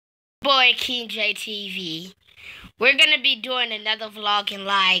Boy King JTV. We're gonna be doing another vlog in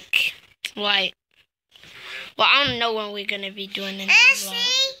like, well, I don't know when we're gonna be doing another vlog.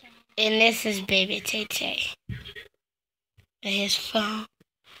 And this is Baby Tay Tay and his phone.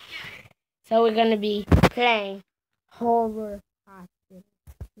 So we're gonna be playing Horror Hospital.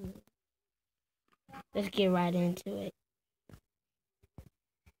 Let's get right into it.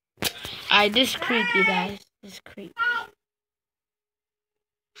 Alright, this is creepy, guys. This is creepy.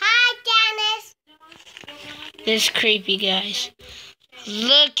 Hi, Janice. This is creepy, guys.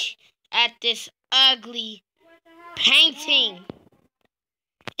 Look at this ugly painting.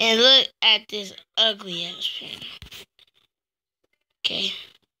 And look at this ugly ass painting. Okay.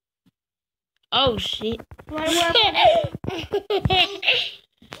 Oh, shit.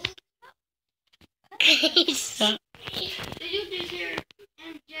 Stop. Did you just hear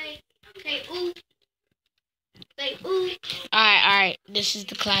MJ say ooh? Say ooh. Alright. This is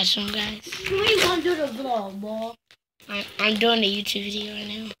the classroom, guys. When you gonna do the vlog, boy? I'm doing a YouTube video right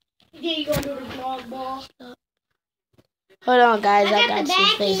now. Yeah, you gonna do the vlog, boy? Hold on, guys. I got the some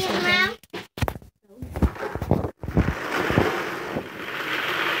back space. in your mouth.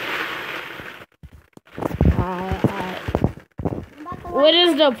 Alright. What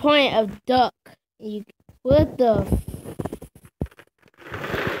is the point of duck? What the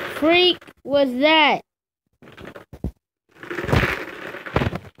freak was that?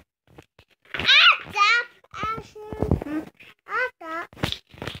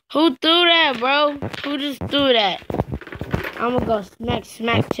 Who threw that, bro? Who just threw that? I'm gonna go smack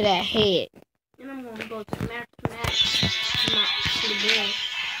to that head. And I'm gonna go smack to the bed.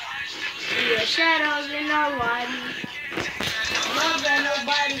 Yeah, shadows in our body. Love that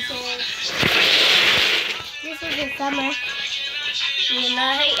nobody says. This is the summer. And I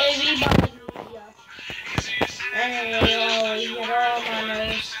hate everybody. And they always get on my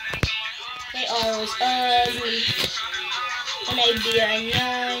nerves. They always ugly. And they be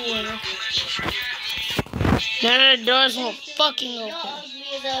annoying. None of the doors won't fucking open.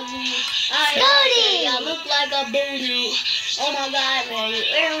 I look like a booty. Oh my god, man, you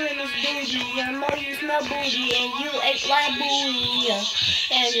wearing this booty. I know you smell booty and you act like booty.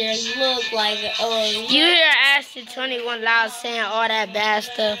 And you look like You hear Ashley 21 Loud saying all that bad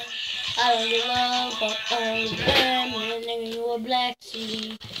stuff. I don't love but nigga, you a black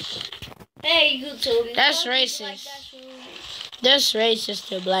CD. Hey, YouTube. That's racist. That's racist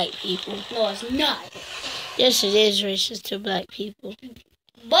to black people. No, it's not. Yes, it is racist to black people.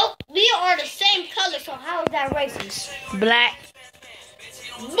 But we are the same color, so how is that racist? Black.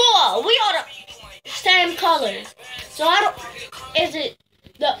 Boy, we are the same color. So I don't. Is it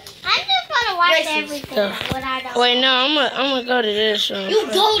the? I just want to watch everything. What I don't. Wait, no, I'm gonna go to this one. You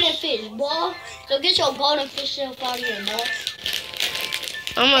golden fish, boy. So get your golden fish stuff out of here, boy.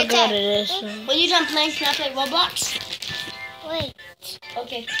 I'm gonna go to this one. When you done playing Snapchat Roblox? Wait.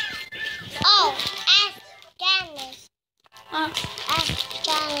 Okay. Oh, ask Janice. Ask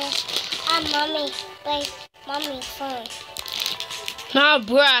Janice. Mommy. Wait, mommy's phone. Nah,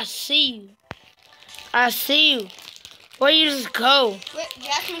 bro, I see you. Where you just go? Wait,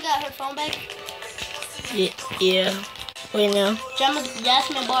 Jasmine got her phone back? Yeah. Wait, no.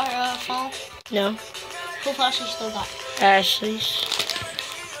 Jasmine bought her phone? No. Who thought she still got? Ashley's.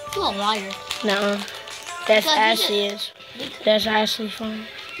 You a liar. No. That's Ashley's. That's Ashley's phone.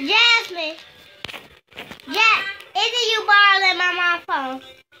 Jasmine. Yeah, isn't you borrowing my mom's phone?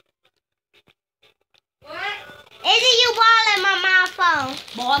 What? Isn't you borrowing my mom's phone?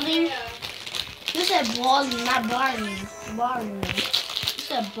 Balling? You said balling, not borrowing. Borrowing. You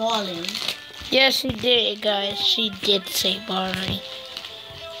said balling. Yes, she did, guys. She did say borrowing.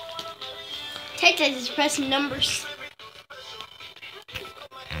 Take that, just pressing numbers.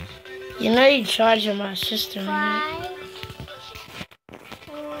 You know you charging my sister, right?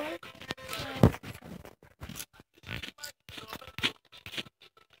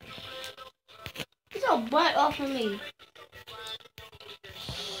 Get your butt off of me.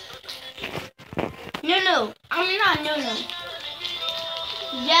 No. I'm not no.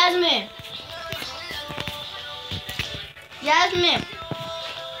 Jasmine.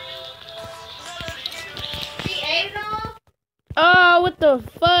 She ate it all? Oh, what the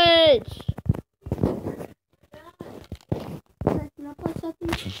fudge? Can I play something?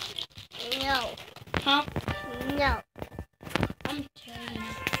 No. Huh? No. I'm telling you.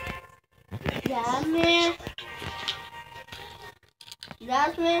 Jasmine.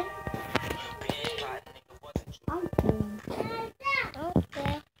 I'm telling you.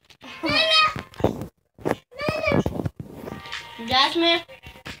 Okay. Jasmine.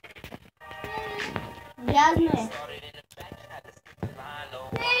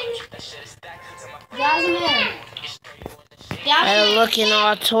 Jasmine. Better look in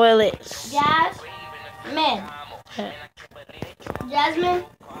our toilets. Jasmine. Jasmine.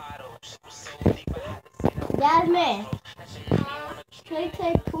 Jasmine.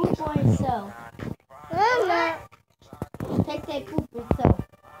 Take poop on yourself. Take poop yourself.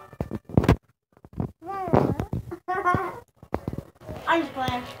 I'm just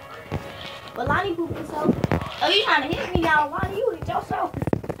playing. But Lonnie pooped herself. Oh, you trying to hit me now? Lonnie, you hit yourself.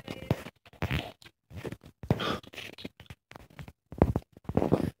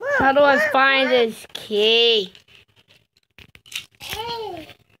 How do I find this key?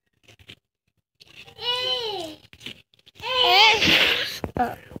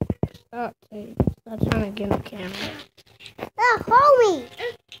 Stop trying to get on camera. Homie.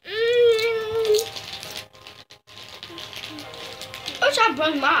 I'm trying to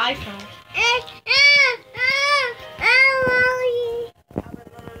bring my iPhone.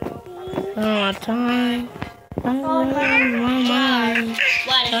 Oh, time. Oh my mind.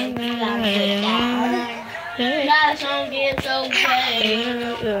 Why the heck you gotta put that? That song gets so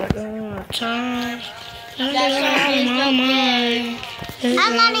bad. Time. That song gets so bad.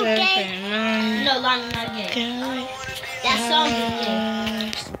 I'm not gay. No, Lonnie's not gay. That song is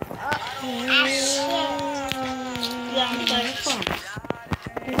gay. You gotta play the phone.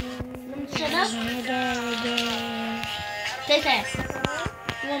 Shut up. Say that.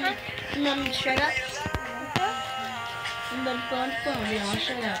 You want me to shut up? You better put on the phone. You don't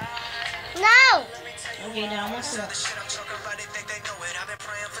shut up. No. Okay, now I'm gonna shut up.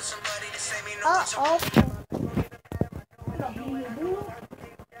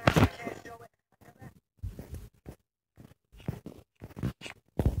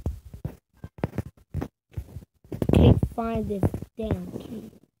 Can't find this damn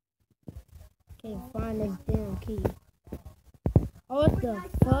key. Can't find this damn key. Oh, what the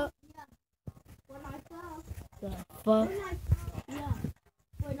fuck? The fuck?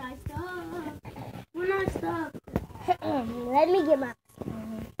 When I stop. Let me get my.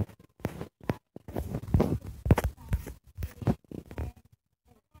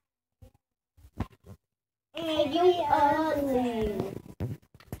 And you ugly.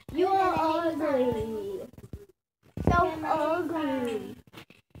 You are ugly. So ugly.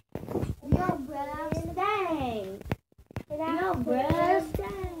 Your breath stank. Your breath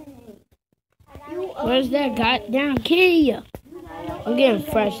stank. Where's that goddamn key? I'm getting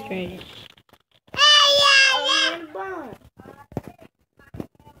frustrated.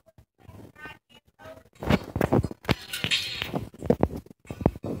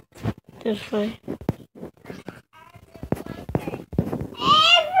 This way.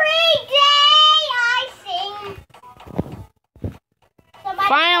 Every day I sing.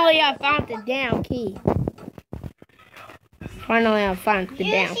 Finally, I found the damn key. Finally, I found the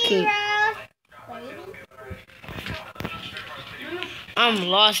damn key. I'm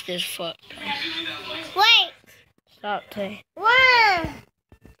lost as fuck. Wait. Stop, Tay. 1,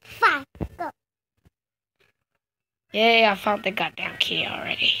 5, go. Yeah, I found the goddamn key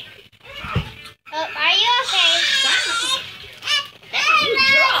already. Oh, are you okay?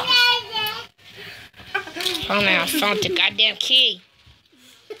 Finally, I found the goddamn key.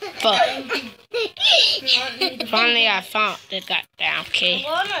 Fuck. Finally, I found the goddamn key. I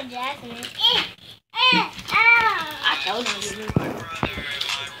told you.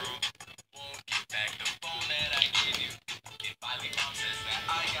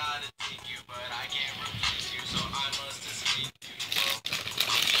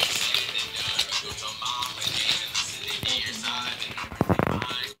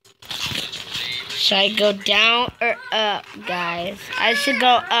 Should I go down or up, guys? I should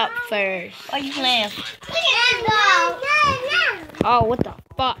go up first. Why are you playing? Oh, what the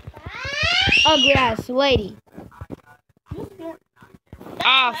fuck? Ugly ass lady.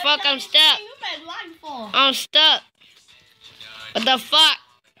 Oh, fuck, I'm stuck. I'm stuck. What the fuck?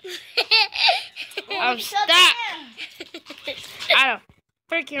 I'm stuck. I don't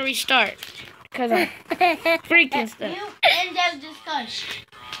freaking restart. Because I'm freaking stuck. You and Dev just cuss.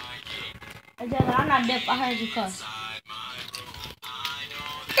 I'm not deaf, I heard you cuss.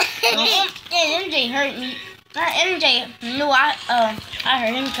 And MJ hurt me. MJ knew I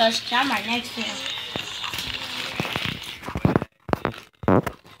heard him cuss. I'm right next to him.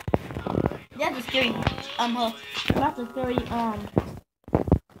 That's a scary. That's a scary.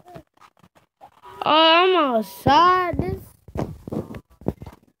 Oh, I'm outside.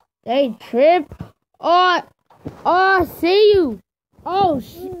 They trip. Oh, I see you. Oh,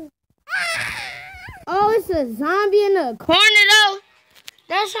 shit. Oh, it's a zombie in the corner, though.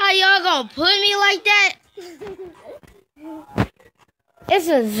 That's how y'all gonna put me like that? It's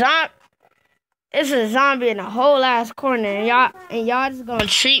a zombie in a whole ass corner, and y'all just gonna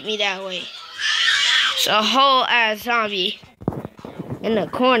treat me that way. It's a whole ass zombie in the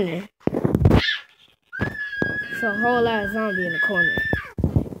corner. It's a whole ass zombie in the corner.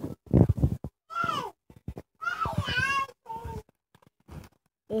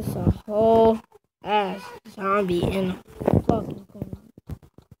 It's a whole ass zombie in the fucking corner.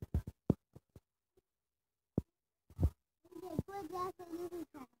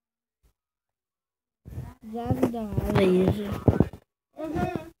 Jazzy don't have a user.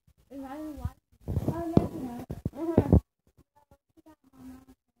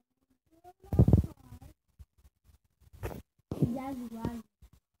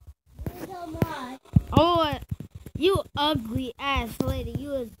 Oh, you ugly ass lady. You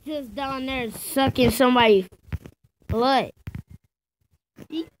was just down there sucking somebody's blood.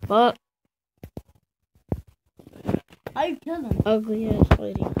 Fuck. How you kill him? Ugly ass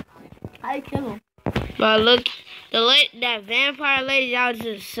lady. How you kill him? But look, that vampire lady that was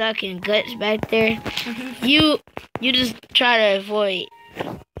just sucking guts back there. You just try to avoid.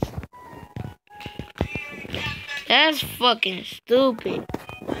 That's fucking stupid.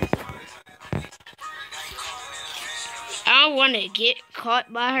 I don't want to get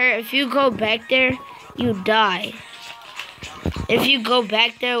caught by her. If you go back there, you die. If you go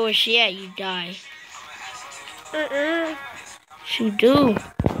back there where she at, you die. She do.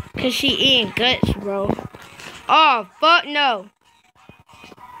 Cause she eating guts, bro. Oh, fuck no.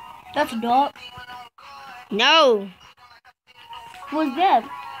 That's a dog. No. What's that?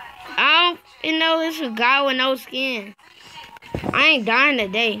 I don't know, it's a guy with no skin. I ain't dying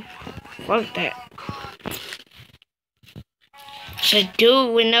today. Fuck that. It's a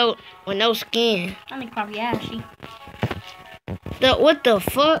dude with no skin. I think probably ashy. What the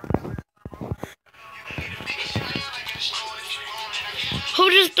fuck? Who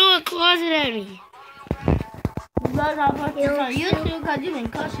just threw a closet at me? You got fucking on YouTube because you been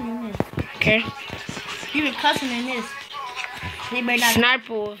cussing in this. Okay. You been cussing in this.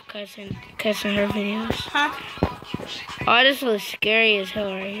 Sniper was cussing her videos. Huh? Oh, this looks scary as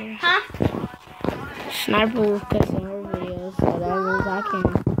hell right here. Huh? Sniper was cussing her videos, so that means I can.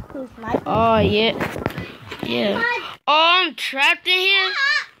 Who's Sniper? Oh, yeah. Yeah. Oh, I'm trapped in here?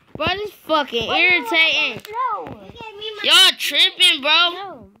 Bro, this fucking irritating. No. Y'all tripping, bro.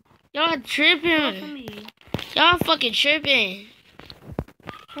 No. Y'all tripping. Y'all fucking tripping.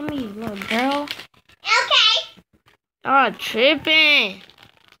 Come here, little girl. Okay. Y'all tripping.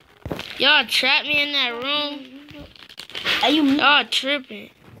 Y'all trapped me in that room. Are you? Y'all tripping.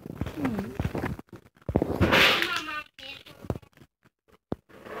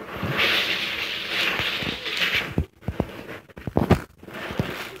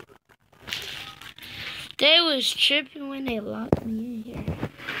 They was tripping when they locked me in here.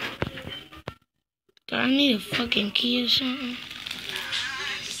 Do I need a fucking key or something?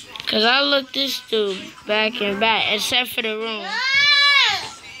 Cause I looked this dude back and back, except for the room. Hey,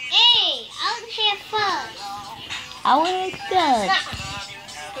 I was here first. I was good.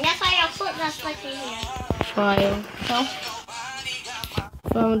 That's why your foot got stuck in here. File. So?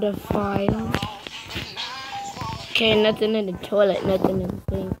 Found a file. Okay, nothing in the toilet, nothing in the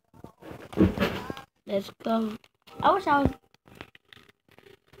sink. Let's go. I wish I was.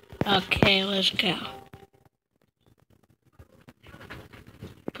 Okay, let's go.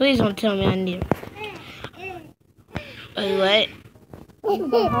 Please don't tell me I need it. Wait, what?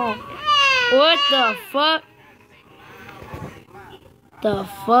 What the fuck? The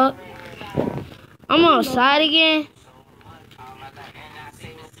fuck? I'm outside again?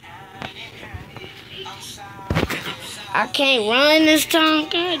 I can't run this time,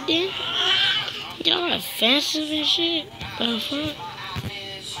 goddamn. Y'all offensive and shit. The fuck?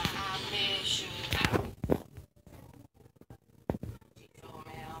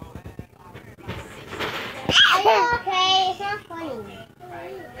 Okay, it's not funny.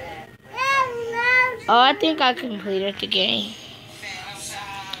 Oh, I think I completed the game.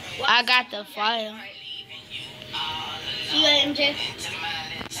 I got the file. See you, MJ.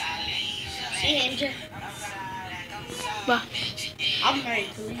 See you, MJ. But I'm ready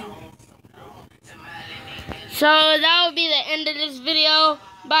to leave. so that will be the end of this video.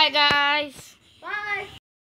 Bye, guys. Bye.